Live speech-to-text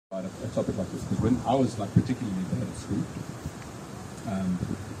about a topic like this, because when I was like particularly bad at school,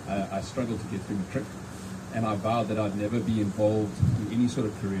 I struggled to get through matric, and I vowed that I'd never be involved in any sort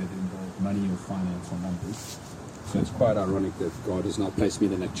of career that involved money or finance or numbers. So it's quite ironic that God has now placed me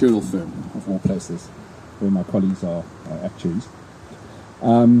in an actuarial firm, of all places, where my colleagues are actuaries.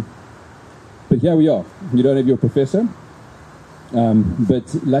 But here we are. You don't have your professor,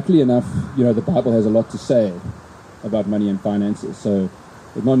 but luckily enough, the Bible has a lot to say about money and finances. So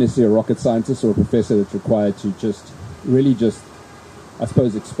it's not necessarily a rocket scientist or a professor that's required to really, I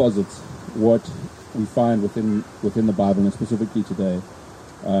suppose, exposit what we find within the Bible, and specifically today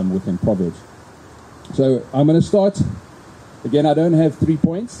within Proverbs. So I'm going to start, again, I don't have 3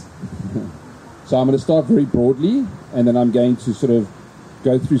 points, so I'm going to start very broadly, and then I'm going to sort of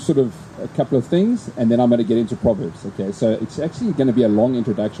go through sort of a couple of things, and then I'm going to get into Proverbs. Okay, so it's actually going to be a long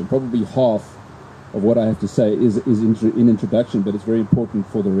introduction. Probably half of what I have to say is in introduction, but it's very important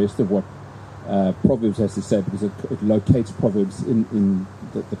for the rest of what Proverbs has to say, because it locates Proverbs in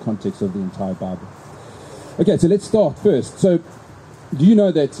the context of the entire Bible. Okay, so let's start first. So do you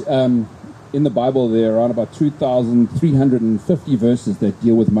know that in the Bible there are around about 2,350 verses that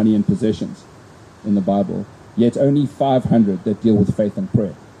deal with money and possessions in the Bible, yet only 500 that deal with faith and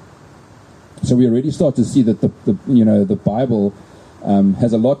prayer? So we already start to see that the Bible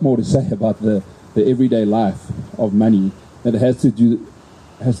has a lot more to say about the everyday life of money than it has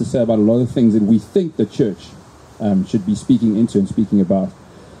to say about a lot of things that we think the church should be speaking into and speaking about.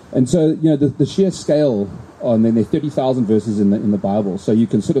 And so, the sheer scale, and then there are 30,000 verses in the Bible, so you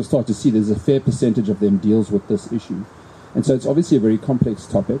can sort of start to see there's a fair percentage of them deals with this issue. And so it's obviously a very complex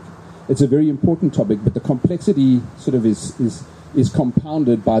topic. It's a very important topic, but the complexity sort of is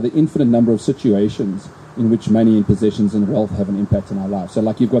compounded by the infinite number of situations in which money and possessions and wealth have an impact in our lives. So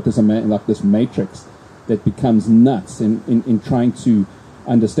like you've got this matrix that becomes nuts in trying to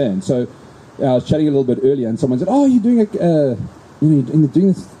understand. So I was chatting a little bit earlier, and someone said, "Oh, you're doing doing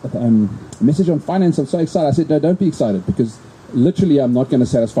this message on finance. I'm so excited." I said, "No, don't be excited, because literally I'm not going to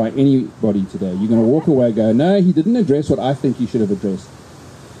satisfy anybody today. You're going to walk away and go, no, he didn't address what I think he should have addressed."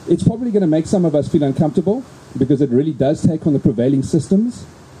 It's probably going to make some of us feel uncomfortable, because it really does take on the prevailing systems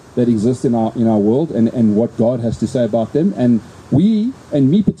that exist in our world and what God has to say about them. And we, and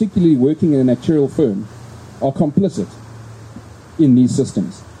me particularly working in an actuarial firm, are complicit in these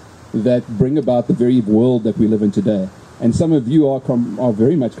systems that bring about the very world that we live in today. And some of you are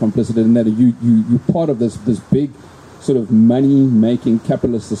very much complicit in that. You're part of this big sort of money-making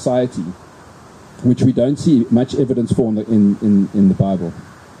capitalist society, which we don't see much evidence for in the Bible.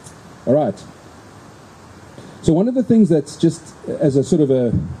 All right. So one of the things that's just as a sort of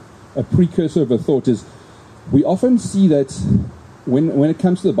a precursor of a thought is we often see that when it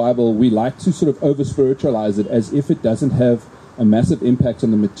comes to the Bible, we like to sort of over-spiritualize it as if it doesn't have a massive impact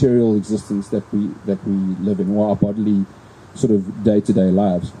on the material existence that we live in, or our bodily sort of day-to-day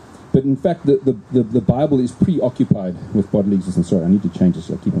lives. But in fact, the Bible is preoccupied with bodily existence. Sorry, I need to change this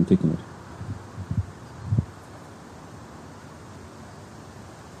so I keep on ticking it.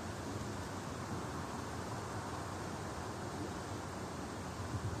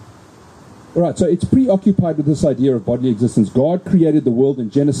 All right, so it's preoccupied with this idea of bodily existence. God created the world in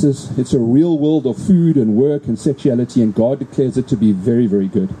Genesis. It's a real world of food and work and sexuality, and God declares it to be very, very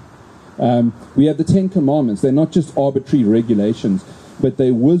good. We have the Ten Commandments. They're not just arbitrary regulations, but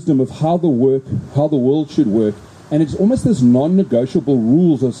they're wisdom of how the world should work. And it's almost this non-negotiable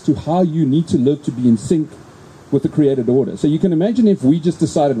rules as to how you need to live to be in sync with the created order. So you can imagine if we just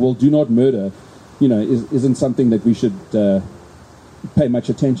decided, well, do not murder, isn't something that we should pay much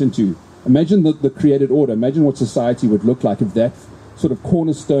attention to. Imagine the created order. Imagine what society would look like if that sort of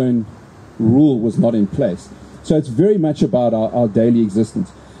cornerstone rule was not in place. So it's very much about our daily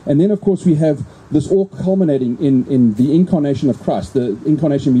existence. And then, of course, we have this all culminating in the incarnation of Christ, the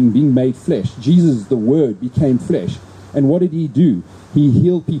incarnation being made flesh. Jesus, the Word, became flesh. And what did he do? He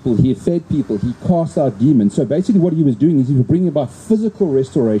healed people. He fed people. He cast out demons. So basically what he was doing is he was bringing about physical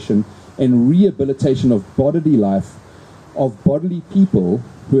restoration and rehabilitation of bodily life, of bodily people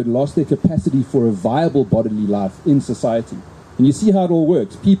who had lost their capacity for a viable bodily life in society. And you see how it all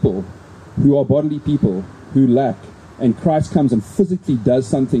works. People who are bodily people who lack, and Christ comes and physically does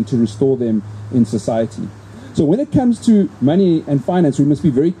something to restore them in society. So when it comes to money and finance, we must be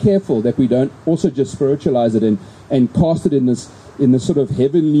very careful that we don't also just spiritualize it and cast it in this sort of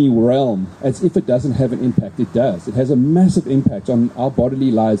heavenly realm as if it doesn't have an impact. It does. It has a massive impact on our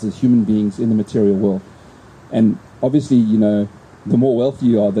bodily lives as human beings in the material world. And obviously, the more wealthy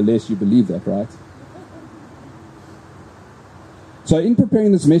you are, the less you believe that, right? So in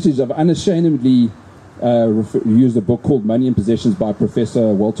preparing this message, I've unashamedly use a book called Money and Possessions by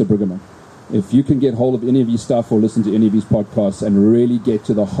Professor Walter Brueggemann. If you can get hold of any of his stuff or listen to any of his podcasts and really get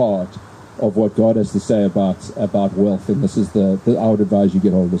to the heart of what God has to say about wealth, and this is I would advise you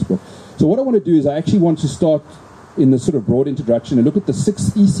get hold of this book. So what I want to do is I actually want to start in the sort of broad introduction and look at the 6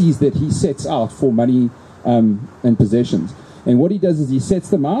 theses that he sets out for money and possessions. And what he does is he sets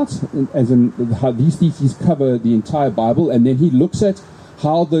them out, as in how these theses cover the entire Bible, and then he looks at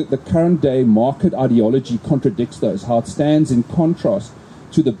how the current day market ideology contradicts those, how it stands in contrast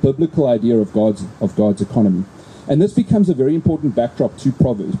to the biblical idea of God's economy. And this becomes a very important backdrop to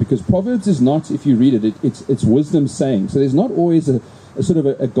Proverbs, because Proverbs is not, if you read it, it's wisdom saying. So there's not always a sort of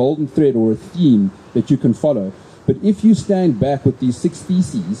a golden thread or a theme that you can follow. But if you stand back with these 6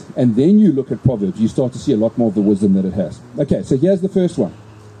 theses and then you look at Proverbs, you start to see a lot more of the wisdom that it has. Okay, so here's the first one.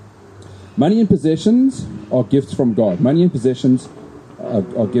 Money and possessions are gifts from God. Money and possessions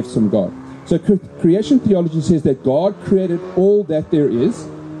are gifts from God. So creation theology says that God created all that there is,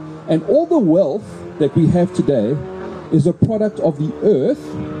 and all the wealth that we have today is a product of the earth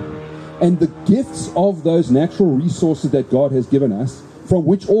and the gifts of those natural resources that God has given us, from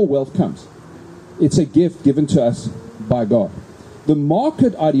which all wealth comes. It's a gift given to us by God. The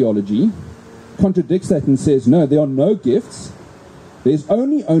market ideology contradicts that and says, no, there are no gifts, there's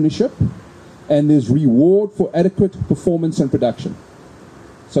only ownership, and there's reward for adequate performance and production.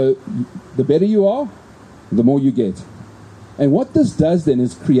 So the better you are, the more you get. And what this does then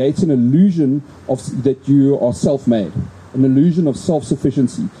is creates an illusion of that you are self-made, an illusion of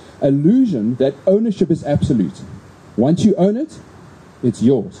self-sufficiency, illusion that ownership is absolute. Once you own it, it's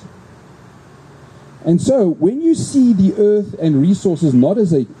yours. And so when you see the earth and resources not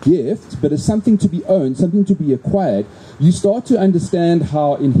as a gift, but as something to be owned, something to be acquired, you start to understand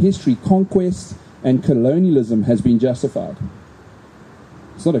how in history conquest and colonialism has been justified.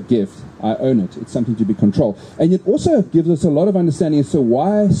 It's not a gift. I own it. It's something to be controlled. And it also gives us a lot of understanding as to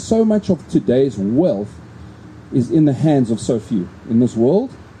why so much of today's wealth is in the hands of so few in this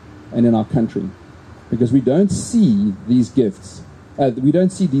world and in our country. Because we don't see these gifts. We don't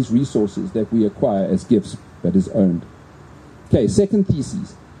see these resources that we acquire as gifts, but as owned. Okay, second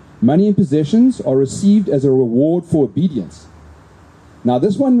thesis. Money and possessions are received as a reward for obedience. Now,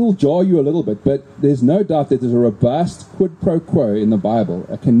 this one will jar you a little bit, but there's no doubt that there's a robust quid pro quo in the Bible,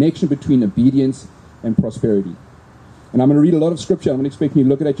 a connection between obedience and prosperity. And I'm going to read a lot of scripture. I'm expecting you to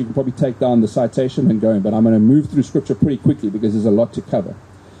look at it. You can probably take down the citation and go in, but I'm going to move through scripture pretty quickly because there's a lot to cover.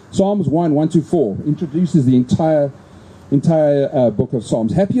 Psalms 1:1-4 introduces the entire book of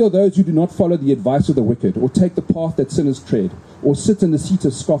Psalms. Happy are those who do not follow the advice of the wicked, or take the path that sinners tread, or sit in the seat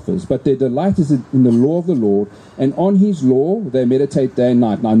of scoffers, but their delight is in the law of the Lord, and on his law they meditate day and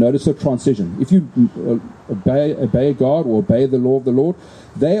night. Now notice the transition. If you obey God or obey the law of the Lord,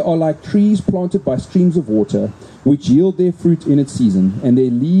 they are like trees planted by streams of water, which yield their fruit in its season, and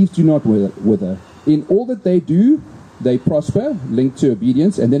their leaves do not wither. In all that they do, they prosper, linked to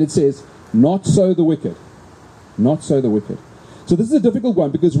obedience, and then it says, not so the wicked. Not so the wicked. So this is a difficult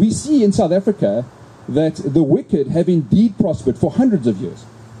one because we see in South Africa that the wicked have indeed prospered for hundreds of years.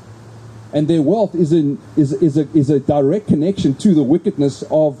 And their wealth is a direct connection to the wickedness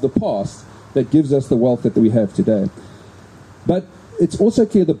of the past that gives us the wealth that we have today. But it's also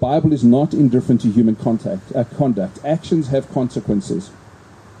clear the Bible is not indifferent to human conduct. Actions have consequences.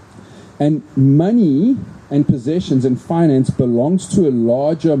 And money and possessions and finance belongs to a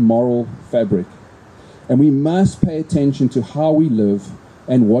larger moral fabric. And we must pay attention to how we live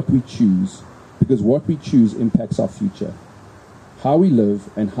and what we choose, because what we choose impacts our future. How we live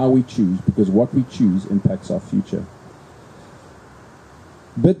and how we choose, because what we choose impacts our future.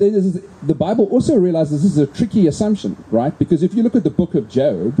 But the Bible also realizes this is a tricky assumption, right? Because if you look at the book of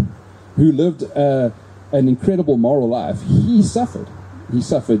Job, who lived an incredible moral life, he suffered. He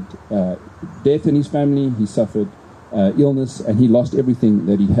suffered death in his family, he suffered illness, and he lost everything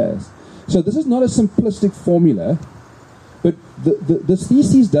that he has. So this is not a simplistic formula, but this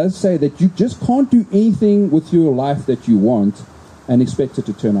thesis does say that you just can't do anything with your life that you want and expect it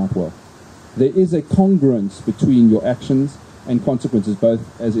to turn out well. There is a congruence between your actions and consequences,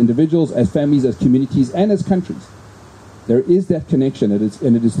 both as individuals, as families, as communities, and as countries. There is that connection, and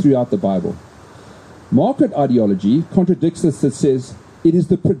it is throughout the Bible. Market ideology contradicts this that says it is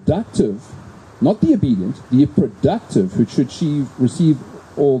the productive, not the obedient, the productive who should receive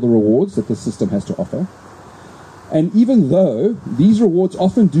all the rewards that the system has to offer. And even though these rewards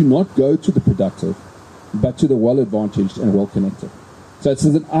often do not go to the productive, but to the well-advantaged and well-connected. So it's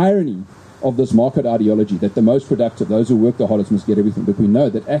an irony of this market ideology that the most productive, those who work the hardest, must get everything. But we know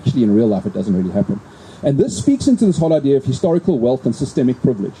that actually in real life it doesn't really happen. And this speaks into this whole idea of historical wealth and systemic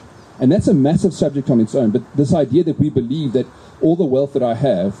privilege. And that's a massive subject on its own. But this idea that we believe that all the wealth that I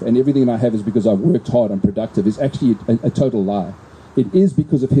have and everything that I have is because I've worked hard and productive is actually a total lie. It is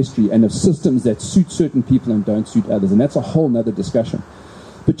because of history and of systems that suit certain people and don't suit others. And that's a whole nother discussion.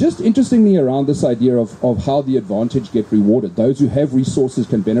 But just interestingly around this idea of how the advantage get rewarded. Those who have resources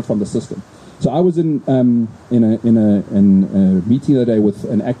can benefit from the system. So I was in a meeting the other day with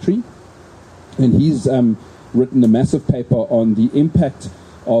an actuary, and he's written a massive paper on the impact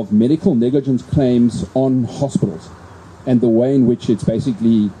of medical negligence claims on hospitals and the way in which it's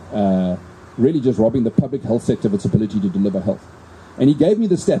basically really just robbing the public health sector of its ability to deliver health. And he gave me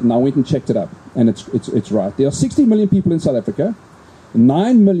the stat, and I went and checked it up, and it's right. There are 60 million people in South Africa.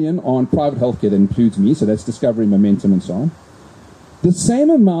 9 million on private healthcare, that includes me, so that's Discovery, Momentum, and so on. The same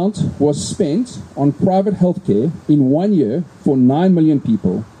amount was spent on private healthcare in 1 year for 9 million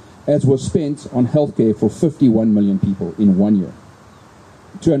people as was spent on healthcare for 51 million people in 1 year.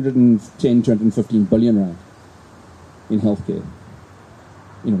 210, 215 billion rand in healthcare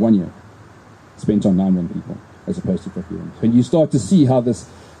in 1 year, spent on 9 million people as opposed to 51. And you start to see how this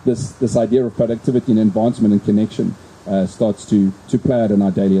idea of productivity and advancement and connection starts to play out in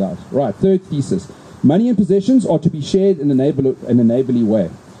our daily lives. Right, third thesis. Money and possessions are to be shared in an neighborly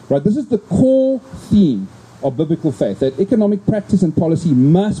way. Right, this is the core theme of biblical faith, that economic practice and policy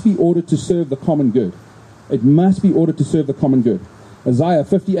must be ordered to serve the common good. It must be ordered to serve the common good. Isaiah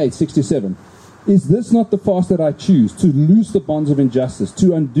 58:6-7. Is this not the fast that I choose, to loose the bonds of injustice,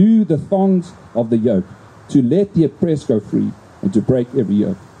 to undo the thongs of the yoke, to let the oppressed go free, and to break every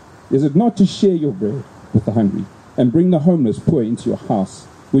yoke? Is it not to share your bread with the hungry, and bring the homeless poor into your house,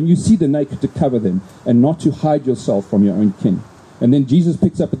 when you see the naked to cover them, and not to hide yourself from your own kin? And then Jesus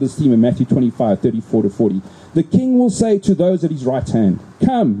picks up at this theme in Matthew 25:34-40. The king will say to those at his right hand,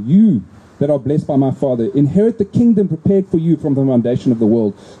 come, you that are blessed by my Father, inherit the kingdom prepared for you from the foundation of the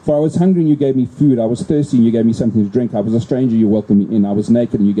world. For I was hungry and you gave me food. I was thirsty and you gave me something to drink. I was a stranger, you welcomed me in. I was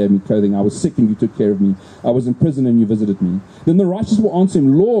naked and you gave me clothing. I was sick and you took care of me. I was in prison and you visited me. Then the righteous will answer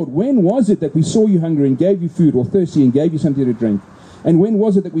him, Lord, when was it that we saw you hungry and gave you food, or thirsty and gave you something to drink? And when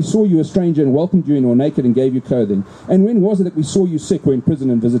was it that we saw you a stranger and welcomed you in, or naked and gave you clothing? And when was it that we saw you sick or in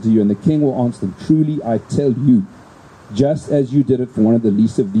prison and visited you? And the king will answer them, truly I tell you, just as you did it for one of the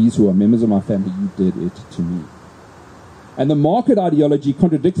least of these who are members of my family, you did it to me. And the market ideology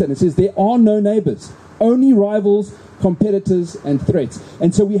contradicts that and says there are no neighbors, only rivals, competitors, and threats.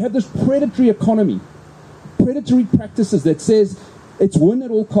 And so we have this predatory economy, predatory practices that says it's win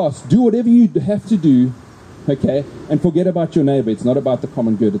at all costs, do whatever you have to do, okay, and forget about your neighbor. It's not about the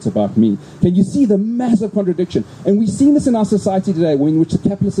common good, it's about me. Can you see the massive contradiction? And we've seen this in our society today, in which the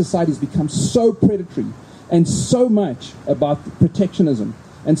capitalist society has become so predatory, and so much about protectionism,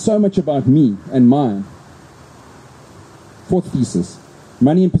 and so much about me and mine. Fourth thesis.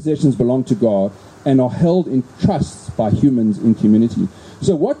 Money and possessions belong to God and are held in trusts by humans in community.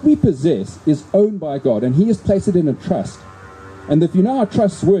 So what we possess is owned by God, and He has placed it in a trust. And if you know how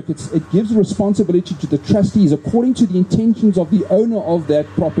trusts work, it gives responsibility to the trustees according to the intentions of the owner of that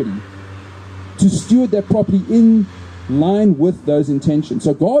property to steward that property in line with those intentions.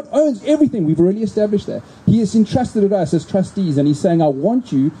 So God owns everything. We've already established that. He has entrusted it us as trustees, and He's saying, I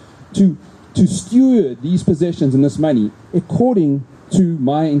want you to steward these possessions and this money according to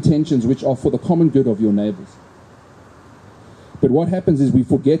my intentions, which are for the common good of your neighbors. But what happens is we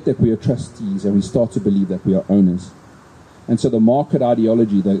forget that we are trustees, and we start to believe that we are owners. And so the market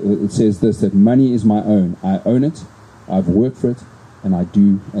ideology, it says this, that money is my own. I own it, I've worked for it, and I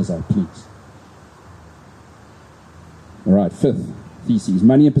do as I please. All right, fifth thesis.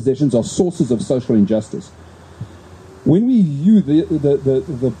 Money and possessions are sources of social injustice. When we view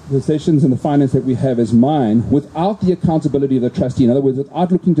the possessions and the finance that we have as mine without the accountability of the trustee, in other words,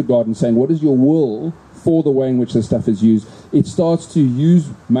 without looking to God and saying, what is your will for the way in which this stuff is used, it starts to use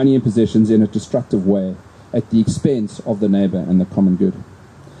money and possessions in a destructive way at the expense of the neighbor and the common good.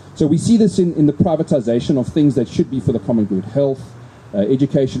 So we see this in the privatization of things that should be for the common good, health,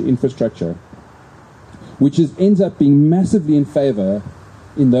 education, infrastructure, which ends up being massively in favor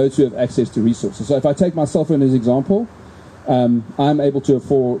in those who have access to resources. So if I take myself as an example, I'm able to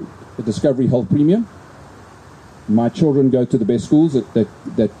afford a Discovery Health Premium. My children go to the best schools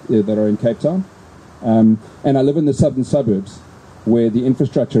that are in Cape Town. And I live in the southern suburbs where the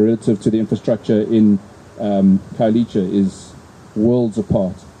infrastructure relative to the infrastructure in Khayelitsha is worlds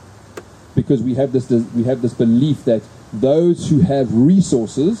apart. Because we have this belief that those who have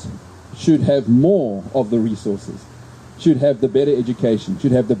resources should have more of the resources, should have the better education,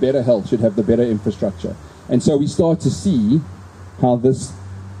 should have the better health, should have the better infrastructure. And so we start to see how this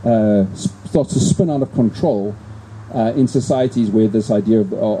starts to spin out of control in societies where this idea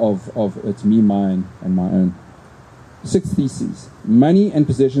of it's me, mine, and my own. Sixth thesis: money and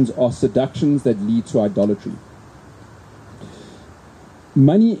possessions are seductions that lead to idolatry.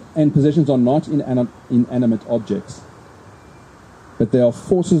 Money and possessions are not inanimate objects, but they are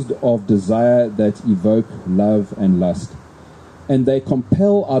forces of desire that evoke love and lust, and they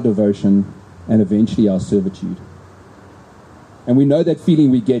compel our devotion and eventually our servitude. And we know that feeling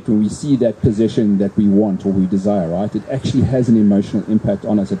we get when we see that possession that we want or we desire, right? It actually has an emotional impact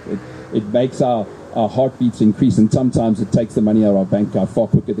on us. It makes our heartbeats increase, and sometimes it takes the money out of our bank account far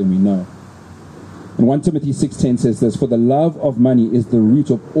quicker than we know. And 1 Timothy 6:10 says this: "For the love of money is the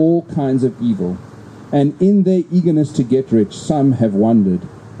root of all kinds of evil, and in their eagerness to get rich, some have wandered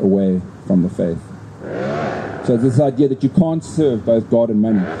away from the faith." So this idea that you can't serve both God and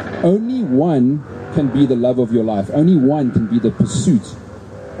money. Only one can be the love of your life. Only one can be the pursuit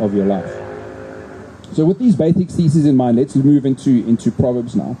of your life. So with these basic theses in mind, let's move into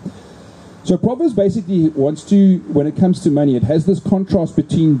Proverbs now. So Proverbs basically wants to, when it comes to money, it has this contrast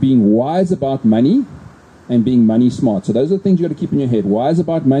between being wise about money and being money smart. So those are the things you've got to keep in your head: wise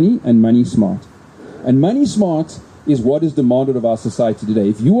about money and money smart. And money smart is what is demanded of our society today.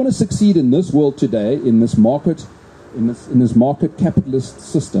 If you want to succeed in this world today, in this market capitalist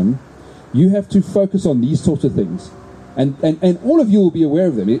system, you have to focus on these sorts of things. And all of you will be aware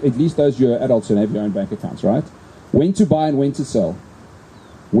of them, at least those who are adults and have your own bank accounts, right? When to buy and when to sell.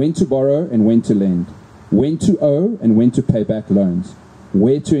 When to borrow and when to lend. When to owe and when to pay back loans.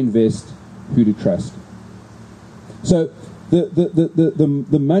 Where to invest, who to trust. So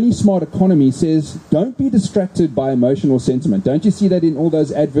the money smart economy says, don't be distracted by emotional sentiment. Don't you see that in all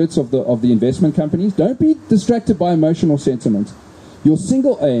those adverts of the investment companies? Don't be distracted by emotional sentiment. Your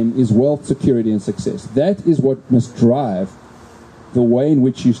single aim is wealth, security, and success. That is what must drive the way in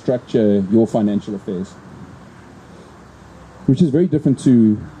which you structure your financial affairs. Which is very different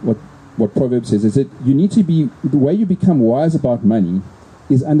to what Proverbs says, is that you need to be, the way you become wise about money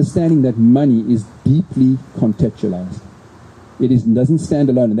is understanding that money is deeply contextualized. It doesn't stand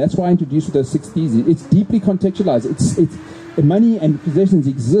alone, and that's why I introduced with those 6 theses. It's deeply contextualized. It's money and possessions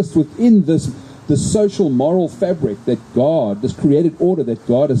exist within this social moral fabric that God, this created order that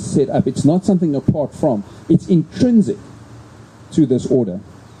God has set up. It's not something apart from. It's intrinsic to this order.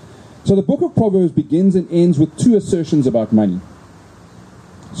 So the book of Proverbs begins and ends with 2 assertions about money.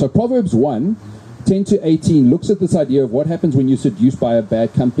 So Proverbs 1:10-18 looks at this idea of what happens when you're seduced by a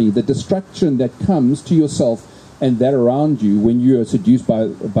bad company, the destruction that comes to yourself and that around you when you are seduced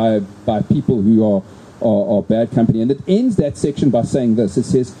by people who are bad company. And it ends that section by saying this. It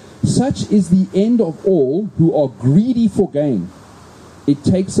says, "Such is the end of all who are greedy for gain. It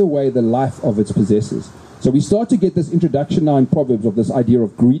takes away the life of its possessors." So we start to get this introduction now in Proverbs of this idea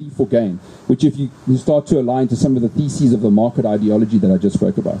of greedy for gain, which if you start to align to some of the theses of the market ideology that I just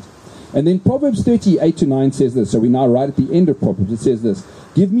spoke about. And then Proverbs 38-9 says this. So we're now right at the end of Proverbs. It says this: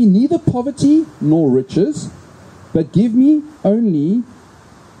 "Give me neither poverty nor riches, but give me only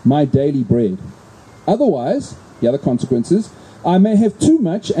my daily bread. Otherwise," the other consequences, "I may have too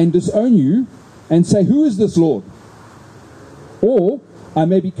much and disown you and say, 'Who is this Lord?' Or I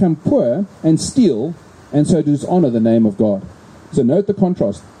may become poor and steal and so dishonor the name of God." So note the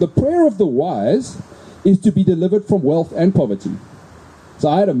contrast. The prayer of the wise is to be delivered from wealth and poverty. So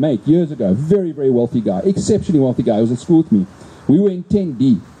I had a mate years ago, very, very wealthy guy, exceptionally wealthy guy. He was at school with me. We were in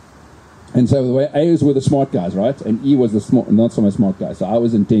 10D. And so the way A's were the smart guys, right? And E was the not so much smart guy. So I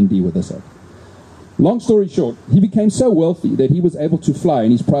was in 10D with this. Long story short, he became so wealthy that he was able to fly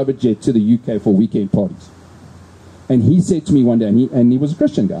in his private jet to the UK for weekend parties. And he said to me one day, and he was a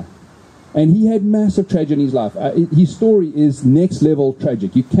Christian guy, and he had massive tragedy in his life. His story is next level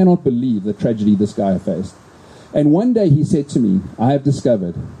tragic. You cannot believe the tragedy this guy faced. And one day he said to me, "I have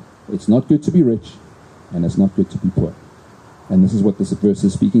discovered it's not good to be rich, and it's not good to be poor." And this is what this verse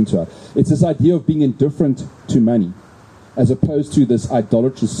is speaking to us. It's this idea of being indifferent to money, as opposed to this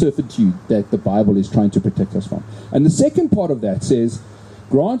idolatrous servitude that the Bible is trying to protect us from. And the second part of that says,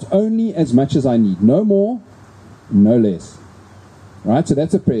 "Grant only as much as I need, no more, no less." Right? So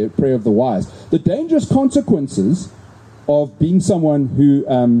that's a prayer of the wise. The dangerous consequences of being someone who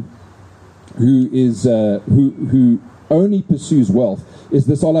only pursues wealth is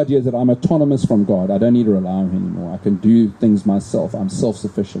this whole idea that I'm autonomous from God. I don't need to rely on Him anymore. I can do things myself. I'm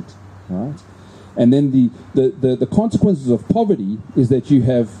self-sufficient. Right? And then the consequences of poverty is that you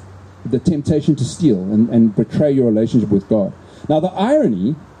have the temptation to steal and betray your relationship with God. Now the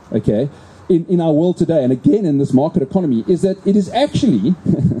irony, okay, in our world today, and again in this market economy, is that it is actually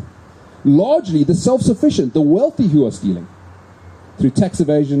largely the self-sufficient, the wealthy who are stealing. through tax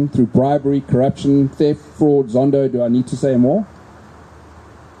evasion, through bribery, corruption, theft, fraud, Zondo. Do I need to say more?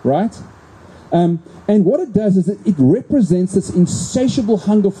 Right? And what it does is it represents this insatiable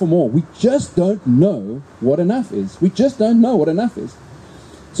hunger for more. We just don't know what enough is. We just don't know what enough is.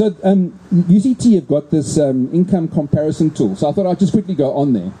 So UCT have got this income comparison tool. So I thought I'd just quickly go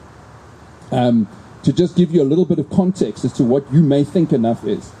on there to just give you a little bit of context as to what you may think enough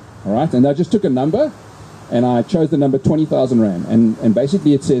is. All right? And I just took a number, and I chose the number 20,000 Rand. And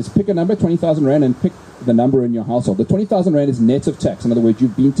basically it says pick a number, 20,000 Rand, and pick the number in your household. The 20,000 Rand is net of tax. In other words,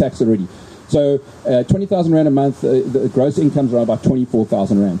 you've been taxed already. So 20,000 Rand a month, the gross income's around about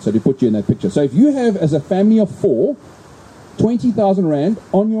 24,000 Rand. So to put you in that picture. So if you have, as a family of 4, 20,000 Rand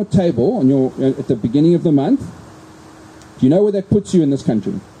on your table on your at the beginning of the month, do you know where that puts you in this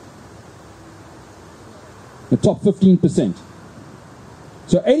country? The top 15%.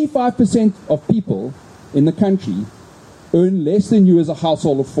 So 85% of people in the country earn less than you as a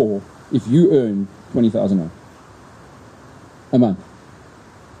household of 4 if you earn 20,000 Rand a month.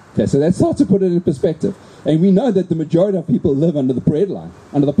 Okay, so that starts to put it in perspective. And we know that the majority of people live under the bread line,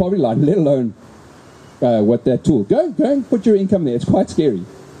 under the poverty line, let alone what that tool. Go and put your income there. It's quite scary.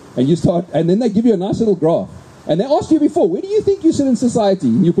 And you start, and then they give you a nice little graph. And they ask you before, where do you think you sit in society?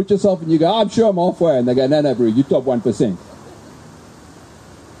 And you put yourself and you go, I'm sure I'm halfway. And they go, no, bro, you top 1%.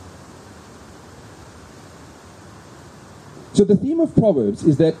 So the theme of Proverbs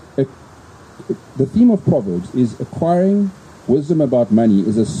is that acquiring wisdom about money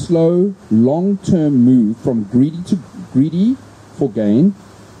is a slow, long-term move from greedy for gain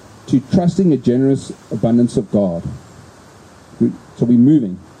to trusting a generous abundance of God. So we're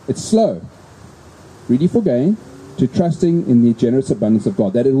moving. It's slow. Greedy for gain to trusting in the generous abundance of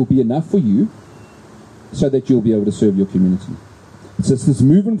God, that it will be enough for you so that you'll be able to serve your community. So it's this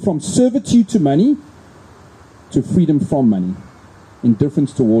movement from servitude to money to freedom from money,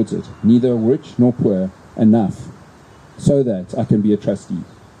 indifference towards it, neither rich nor poor, enough, so that I can be a trustee.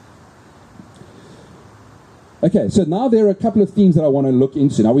 Okay, so now there are a couple of themes that I want to look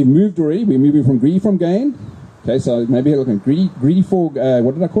into. Now we've moved already. We're moving from greedy from gain. Okay, so maybe look at greedy for,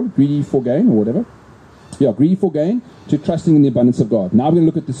 what did I call it? Greedy for gain or whatever. Yeah, greedy for gain to trusting in the abundance of God. Now we're going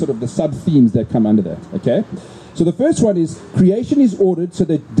to look at the sort of the sub-themes that come under that. Okay, so the first one is creation is ordered so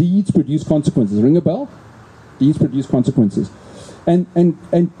that deeds produce consequences. Ring a bell? Deeds produce consequences. And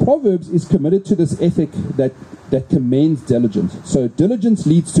Proverbs is committed to this ethic that commends diligence. So diligence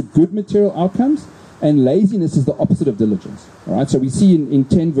leads to good material outcomes, and laziness is the opposite of diligence. All right. So we see in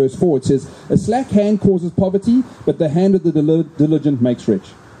 10 verse 4 it says, "A slack hand causes poverty, but the hand of the diligent makes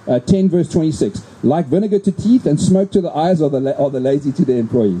rich." 10 verse 26, "Like vinegar to teeth and smoke to the eyes are the lazy to their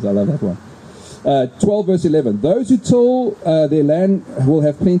employees." I love that one. 12 verse 11, "Those who till their land will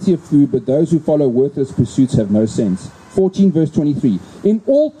have plenty of food, but those who follow worthless pursuits have no sense." 14 verse 23, "In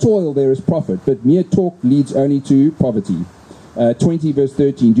all toil there is profit, but mere talk leads only to poverty." 20 verse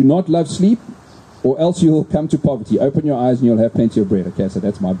 13, "Do not love sleep, or else you'll come to poverty. Open your eyes and you'll have plenty of bread." Okay, so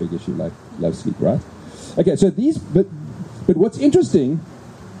that's my big issue, like love sleep, right? Okay, so these, but what's interesting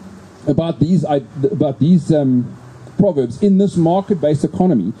about these proverbs in this market-based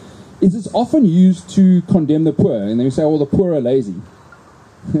economy is it's often used to condemn the poor, and they say, "Oh, the poor are lazy."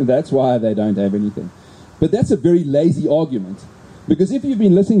 That's why they don't have anything. But that's a very lazy argument, because if you've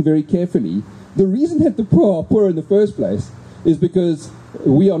been listening very carefully, the reason that the poor are poor in the first place is because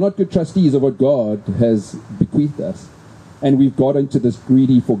we are not good trustees of what God has bequeathed us, and we've got into this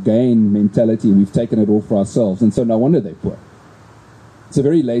greedy for gain mentality, and we've taken it all for ourselves, and so no wonder they're poor. It's a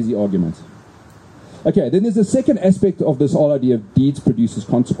very lazy argument. Okay, then there's a second aspect of this whole idea of deeds produces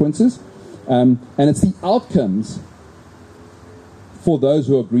consequences, and it's the outcomes for those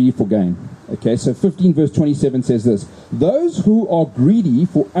who are greedy for gain. Okay, so 15 verse 27 says this, "Those who are greedy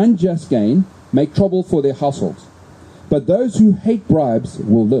for unjust gain make trouble for their households, but those who hate bribes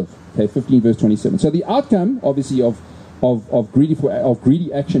will live." Okay, 15 verse 27. So the outcome, obviously, of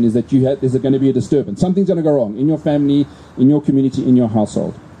greedy action is that there's going to be a disturbance. Something's going to go wrong in your family, in your community, in your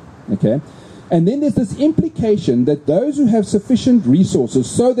household. Okay, and then there's this implication that those who have sufficient resources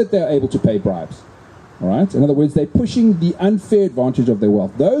so that they're able to pay bribes. All right. In other words, they're pushing the unfair advantage of their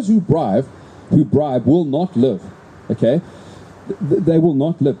wealth. Those who bribe will not live. Okay, they will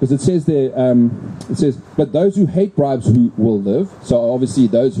not live, because it says there. It says, "But those who hate bribes who will live." So obviously,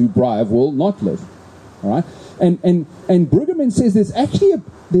 those who bribe will not live. All right. And Brueggemann says there's actually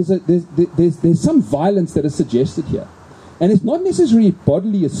there's some violence that is suggested here, and it's not necessarily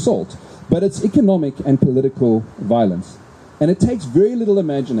bodily assault, but it's economic and political violence, and it takes very little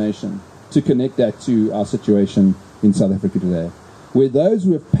imagination to connect that to our situation in South Africa today, where those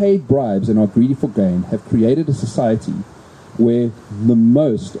who have paid bribes and are greedy for gain have created a society where the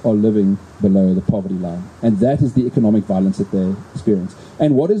most are living below the poverty line. And that is the economic violence that they experience.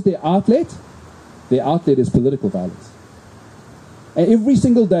 And what is their outlet? Their outlet is political violence. And every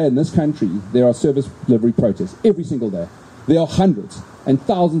single day in this country, there are service delivery protests. Every single day. There are hundreds and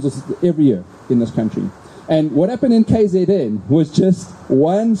thousands every year in this country. And what happened in KZN was just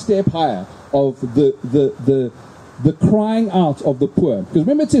one step higher of the crying out of the poor. Because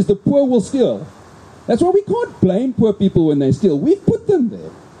remember, it says the poor will steal. That's why we can't blame poor people when they steal. We've put them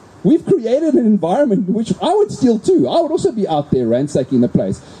there. We've created an environment in which I would steal too. I would also be out there ransacking the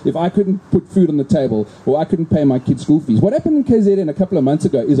place if I couldn't put food on the table or I couldn't pay my kids' school fees. What happened in KZN a couple of months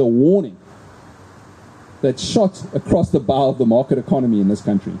ago is a warning that shot across the bow of the market economy in this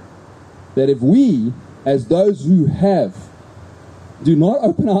country. That if we, as those who have, do not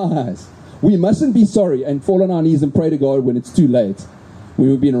open our eyes, we mustn't be sorry and fall on our knees and pray to God when it's too late, when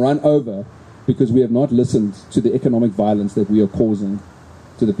we've been run over because we have not listened to the economic violence that we are causing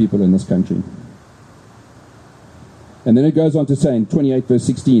to the people in this country. And then it goes on to say in 28 verse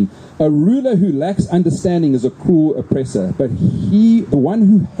 16, a ruler who lacks understanding is a cruel oppressor, but the one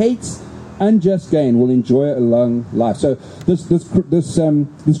who hates unjust gain will enjoy a long life. So this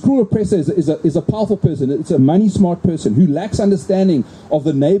cruel oppressor is a powerful person. It's a money smart person who lacks understanding of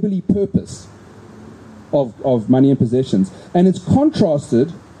the neighborly purpose of money and possessions. And it's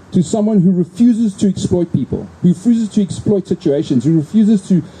contrasted to someone who refuses to exploit people, who refuses to exploit situations, who refuses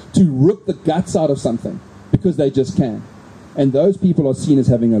to rip the guts out of something because they just can. And those people are seen as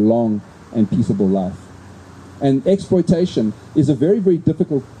having a long and peaceable life. And exploitation is a very, very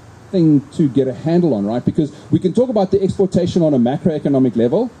difficult thing to get a handle on, right? Because we can talk about the exploitation on a macroeconomic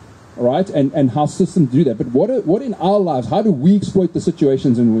level, all right, and how systems do that. But what in our lives, how do we exploit the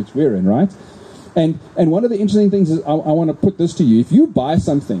situations in which we're in, right? And one of the interesting things is, I want to put this to you. If you buy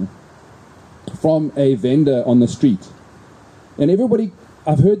something from a vendor on the street, and everybody,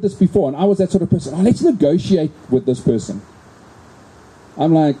 I've heard this before, and I was that sort of person, let's negotiate with this person.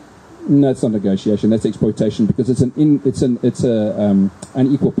 I'm like, no, it's not negotiation, that's exploitation, because it's an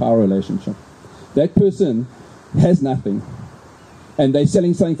unequal power relationship. That person has nothing, and they're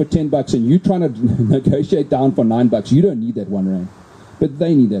selling something for $10, and you're trying to negotiate down for $9. You don't need that R1, but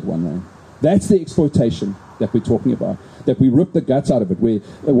they need that R1. That's the exploitation that we're talking about, that we rip the guts out of it, where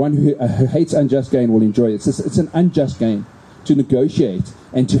one who hates unjust gain will enjoy it. It's an unjust gain to negotiate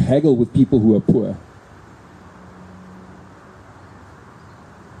and to haggle with people who are poor.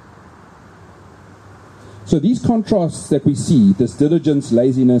 So these contrasts that we see, this diligence,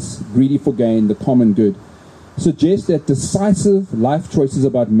 laziness, greedy for gain, the common good, suggest that decisive life choices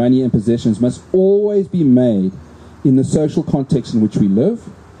about money and possessions must always be made in the social context in which we live,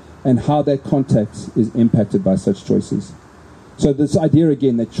 and how that context is impacted by such choices. So this idea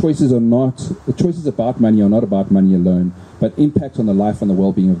again that choices about money are not about money alone, but impact on the life and the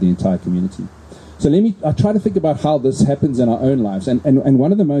well-being of the entire community. So I try to think about how this happens in our own lives, and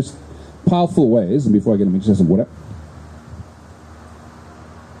one of the most powerful ways, and before I get a mixture of some water.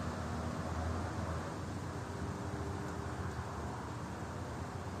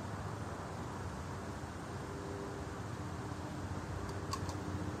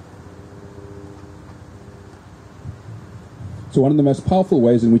 So one of the most powerful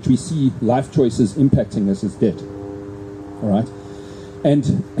ways in which we see life choices impacting us is debt. All right? And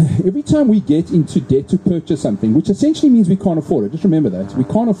every time we get into debt to purchase something, which essentially means we can't afford it, just remember that. We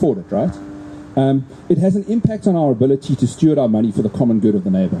can't afford it, right? It has an impact on our ability to steward our money for the common good of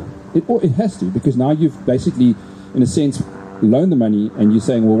the neighbor. It has to, because now you've basically, in a sense, loaned the money, and you're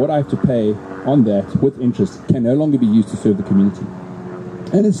saying, well, what I have to pay on that with interest can no longer be used to serve the community.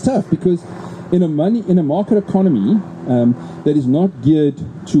 And it's tough, because in a market economy that is not geared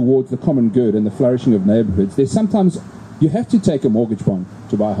towards the common good and the flourishing of neighborhoods, there's sometimes you have to take a mortgage bond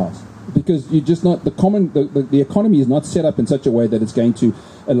to buy a house, because you're just not the economy is not set up in such a way that it's going to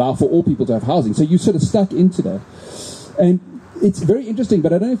allow for all people to have housing. So you're sort of stuck into that, and it's very interesting.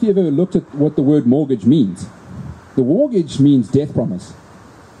 But I don't know if you've ever looked at what the word mortgage means. The mortgage means death promise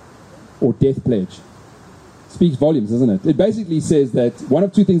or death pledge. Speaks volumes, doesn't it? It basically says that one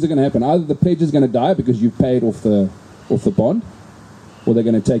of two things are going to happen. Either the pledge is going to die because you've paid off the bond, or they're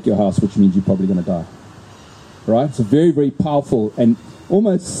going to take your house, which means you're probably going to die. Right? It's a very, very powerful and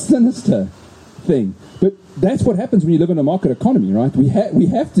almost sinister thing. But that's what happens when you live in a market economy, right? We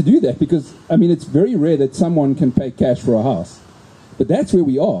have to do that, because, I mean, it's very rare that someone can pay cash for a house. But that's where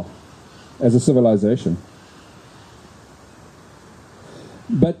we are as a civilization.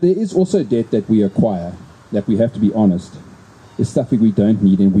 But there is also debt that we acquire, that we have to be honest, is stuff that we don't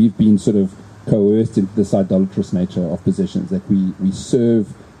need, and we've been sort of coerced into this idolatrous nature of possessions, that we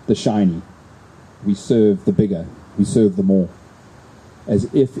serve the shiny, we serve the bigger, We serve them all, as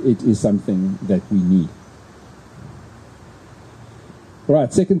if it is something that we need. All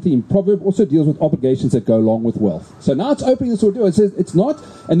right, second theme. Proverb also deals with obligations that go along with wealth. So now it's opening this door. It says it's not,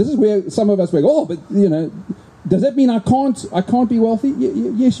 and this is where some of us go, oh, but does that mean I can't be wealthy?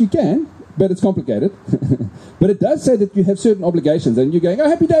 Yes, you can, but it's complicated. But it does say that you have certain obligations, and you're going, oh,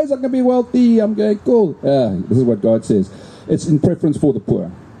 happy days, I'm going to be wealthy. I'm going, cool. This is what God says. It's in preference for the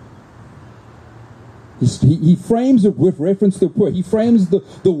poor. He frames it with reference to the poor. He frames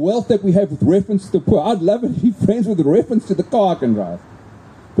the wealth that we have with reference to the poor. I'd love it if he frames it with reference to the car I can drive.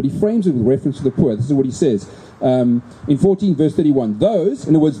 But he frames it with reference to the poor. This is what he says. In 14 verse 31, those,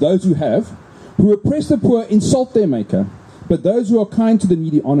 in other words, those who oppress the poor insult their maker, but those who are kind to the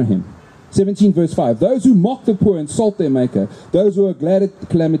needy honor him. 17 verse 5, those who mock the poor insult their maker. Those who are glad at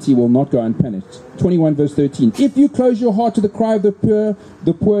calamity will not go unpunished. 21 verse 13, if you close your heart to the cry of the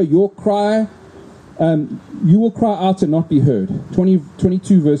poor, your cry, you will cry out and not be heard.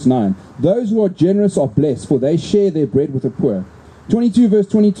 22 verse 9, those who are generous are blessed, for they share their bread with the poor. 22 verse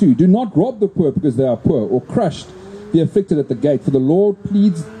 22, do not rob the poor because they are poor, or crush the afflicted at the gate, for the Lord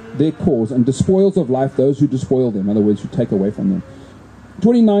pleads their cause and despoils of life those who despoil them, in other words, who take away from them.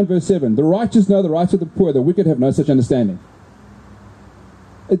 29 verse 7, the righteous know the rights of the poor, the wicked have no such understanding.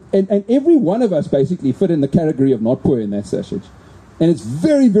 And every one of us basically fit in the category of not poor in that passage. And it's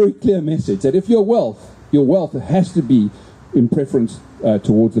very, very clear message that if your wealth has to be in preference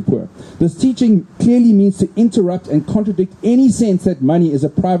towards the poor. This teaching clearly means to interrupt and contradict any sense that money is a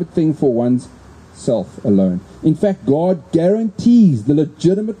private thing for one's self alone. In fact, God guarantees the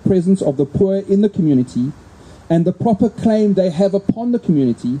legitimate presence of the poor in the community and the proper claim they have upon the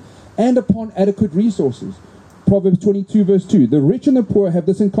community and upon adequate resources. Proverbs 22 verse 2, the rich and the poor have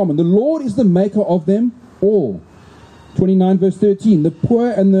this in common. The Lord is the maker of them all. 29 verse 13, the poor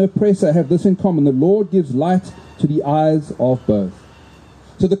and the oppressor have this in common. The Lord gives light to the eyes of both.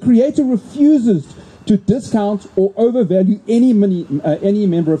 So the Creator refuses to discount or overvalue any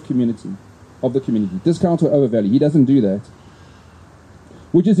member of the community. Discount or overvalue. He doesn't do that.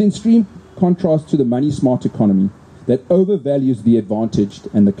 Which is in extreme contrast to the money-smart economy that overvalues the advantaged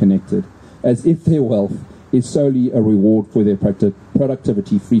and the connected, as if their wealth is solely a reward for their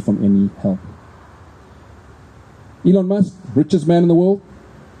productivity free from any help. Elon Musk, richest man in the world,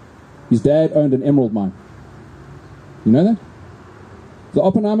 his dad owned an emerald mine. You know that? The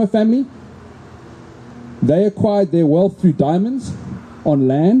Oppenheimer family, they acquired their wealth through diamonds on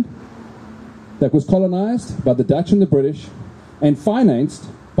land that was colonized by the Dutch and the British and financed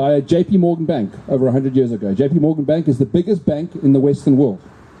by a JP Morgan bank over 100 years ago. JP Morgan Bank is the biggest bank in the Western world.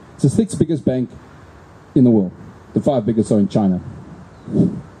 It's the 6th biggest bank in the world. The 5 biggest are in China.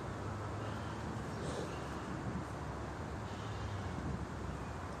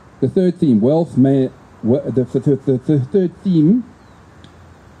 The third theme, the third theme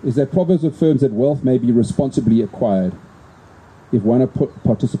is that Proverbs affirms that wealth may be responsibly acquired if one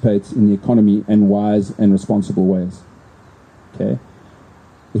participates in the economy in wise and responsible ways. Okay?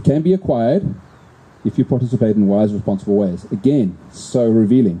 It can be acquired if you participate in wise, responsible ways. Again, so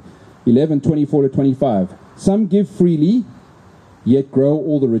revealing. 11:24 to 25. Some give freely, yet grow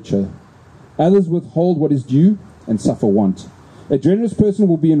all the richer. Others withhold what is due and suffer want. A generous person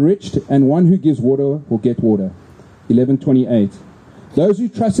will be enriched, and one who gives water will get water. 11:28. Those who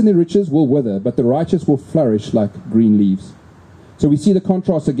trust in their riches will wither, but the righteous will flourish like green leaves. So we see the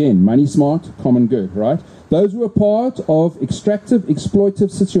contrast again. Money smart, common good, right? Those who are part of extractive, exploitive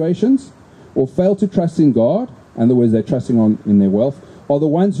situations or fail to trust in God, in other words, they're trusting in their wealth, are the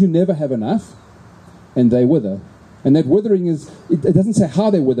ones who never have enough, and they wither. And that withering is, it doesn't say how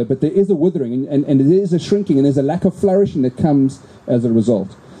they wither, but there is a withering, and there is a shrinking, and there's a lack of flourishing that comes as a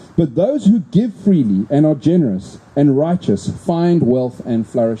result. But those who give freely and are generous and righteous find wealth and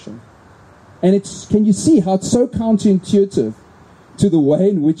flourishing. And can you see how it's so counterintuitive to the way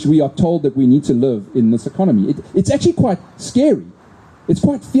in which we are told that we need to live in this economy? It's actually quite scary. It's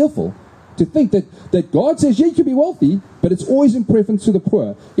quite fearful to think that God says, yeah, you can be wealthy, but it's always in preference to the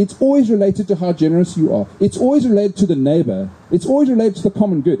poor. It's always related to how generous you are. It's always related to the neighbor. It's always related to the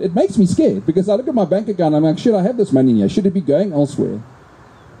common good. It makes me scared because I look at my bank account and I'm like, should I have this money here? Should it be going elsewhere?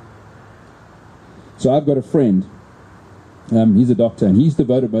 So I've got a friend. He's a doctor, and he's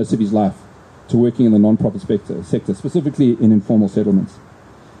devoted most of his life to working in the non-profit sector, specifically in informal settlements.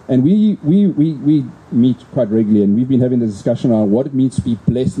 And we meet quite regularly, and we've been having this discussion on what it means to be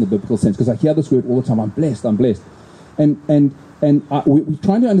blessed in the biblical sense, because I hear this word all the time, I'm blessed. And we're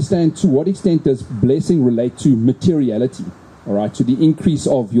trying to understand to what extent does blessing relate to materiality, all right, to the increase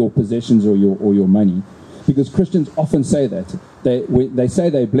of your possessions or your money. Because Christians often say that. They say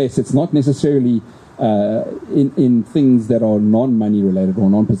they're blessed. It's not necessarily in things that are non-money related or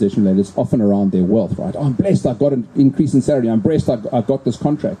non-possession related, it's often around their wealth, right? I'm blessed, I've got an increase in salary. I'm blessed, I've got this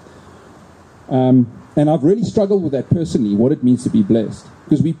contract. And I've really struggled with that personally, what it means to be blessed.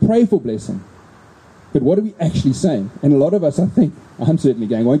 Because we pray for blessing. But what are we actually saying? And a lot of us, I think, I'm certainly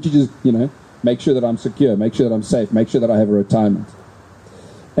going, why don't you just, make sure that I'm secure, make sure that I'm safe, make sure that I have a retirement.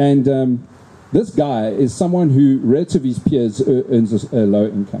 And this guy is someone who, relative to his peers, earns a low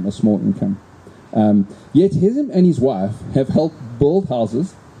income, a small income. Yet him and his wife have helped build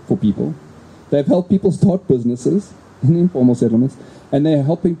houses for people. They've helped people start businesses in informal settlements. And they're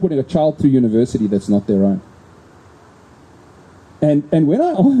helping putting a child through university that's not their own. And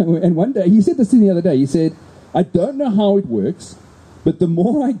one day, he said this to me the other day, he said, I don't know how it works, but the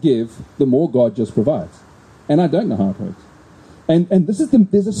more I give, the more God just provides. And I don't know how it works. And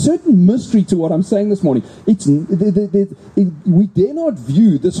there's a certain mystery to what I'm saying this morning. We dare not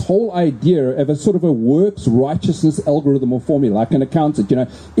view this whole idea of a sort of a works righteousness algorithm or formula, like an accountant.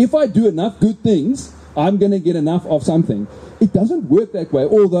 If I do enough good things, I'm going to get enough of something. It doesn't work that way,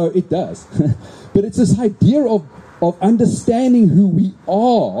 although it does. But it's this idea of understanding who we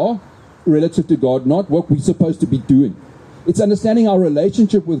are relative to God, not what we're supposed to be doing. It's understanding our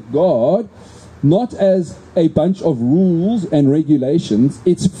relationship with God, not as a bunch of rules and regulations.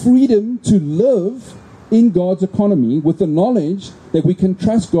 It's freedom to live in God's economy with the knowledge that we can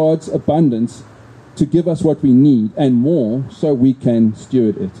trust God's abundance to give us what we need and more so we can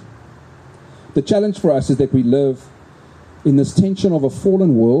steward it. The challenge for us is that we live in this tension of a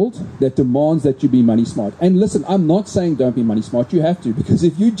fallen world that demands that you be money smart. And listen, I'm not saying don't be money smart. You have to, because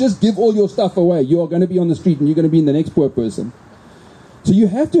if you just give all your stuff away, you are going to be on the street and you're going to be in the next poor person. So you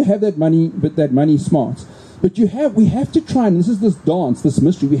have to have that money, but that money smart. But we have to try, and this is this dance, this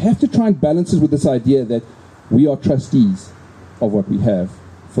mystery, we have to try and balance it with this idea that we are trustees of what we have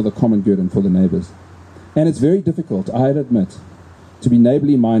for the common good and for the neighbors. And it's very difficult, I'd admit, to be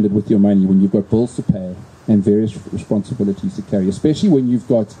neighborly minded with your money when you've got bills to pay and various responsibilities to carry, especially when you've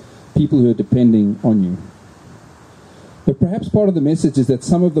got people who are depending on you. But perhaps part of the message is that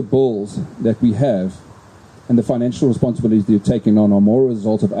some of the bills that we have and the financial responsibilities that you're taking on are more a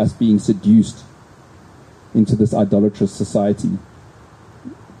result of us being seduced into this idolatrous society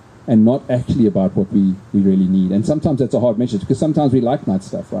and not actually about what we really need. And sometimes that's a hard message, because sometimes we like nice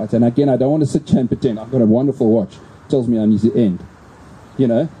stuff, right? And again, I don't want to sit here and pretend I've got a wonderful watch. It tells me I need to end.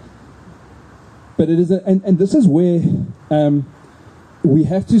 But it is, and this is where we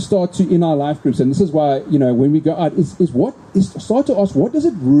have to start to, in our life groups, and this is why, when we go out, start to ask, what does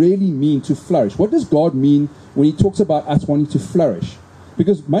it really mean to flourish? What does God mean when he talks about us wanting to flourish?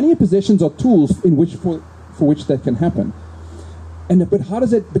 Because money and possessions are tools in which for which that can happen. But how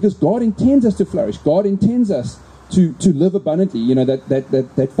does it, because God intends us to flourish. God intends us to live abundantly.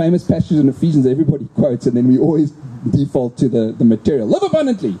 That famous passage in Ephesians that everybody quotes, and then we always default to the material. Live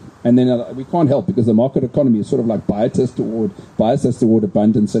abundantly. And then we can't help, because the market economy is sort of like biased us toward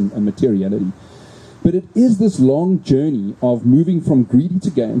abundance and materiality. But it is this long journey of moving from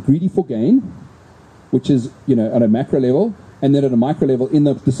greedy for gain, which is, at a macro level, and then at a micro level in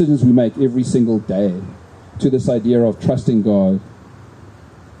the decisions we make every single day, to this idea of trusting God,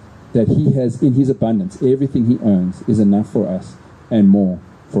 that he has in his abundance, everything he owns is enough for us and more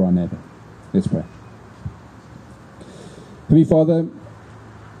for our neighbor. Let's pray. Heavenly Father,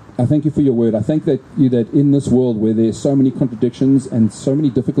 I thank you for your word. I thank that in this world where there's so many contradictions and so many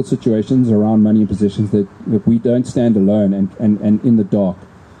difficult situations around money and possessions, that we don't stand alone and in the dark,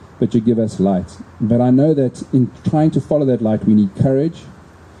 but you give us light. But I know that in trying to follow that light, we need courage,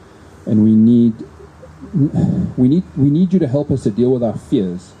 and we need you to help us to deal with our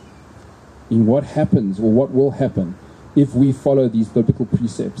fears in what happens or what will happen if we follow these biblical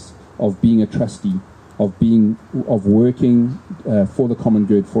precepts of being a trustee, of working for the common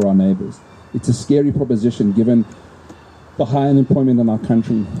good for our neighbors. It's a scary proposition given the high unemployment in our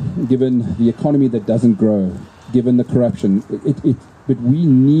country, given the economy that doesn't grow, given the corruption. But we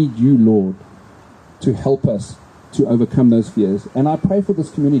need you, Lord, to help us to overcome those fears. And I pray for this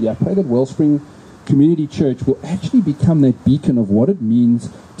community. I pray that Wellspring Community Church will actually become that beacon of what it means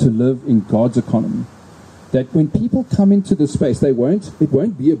to live in God's economy. That when people come into the space, it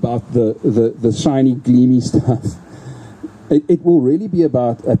won't be about the shiny, gleamy stuff. It will really be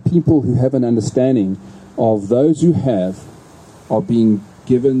about people who have an understanding of those who are being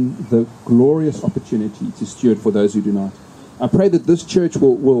given the glorious opportunity to steward for those who do not. I pray that this church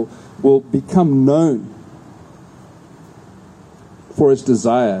will become known for its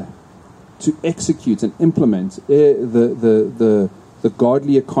desire to execute and implement the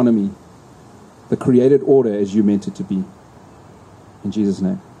godly economy, the created order as you meant it to be. In Jesus'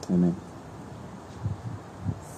 name, amen.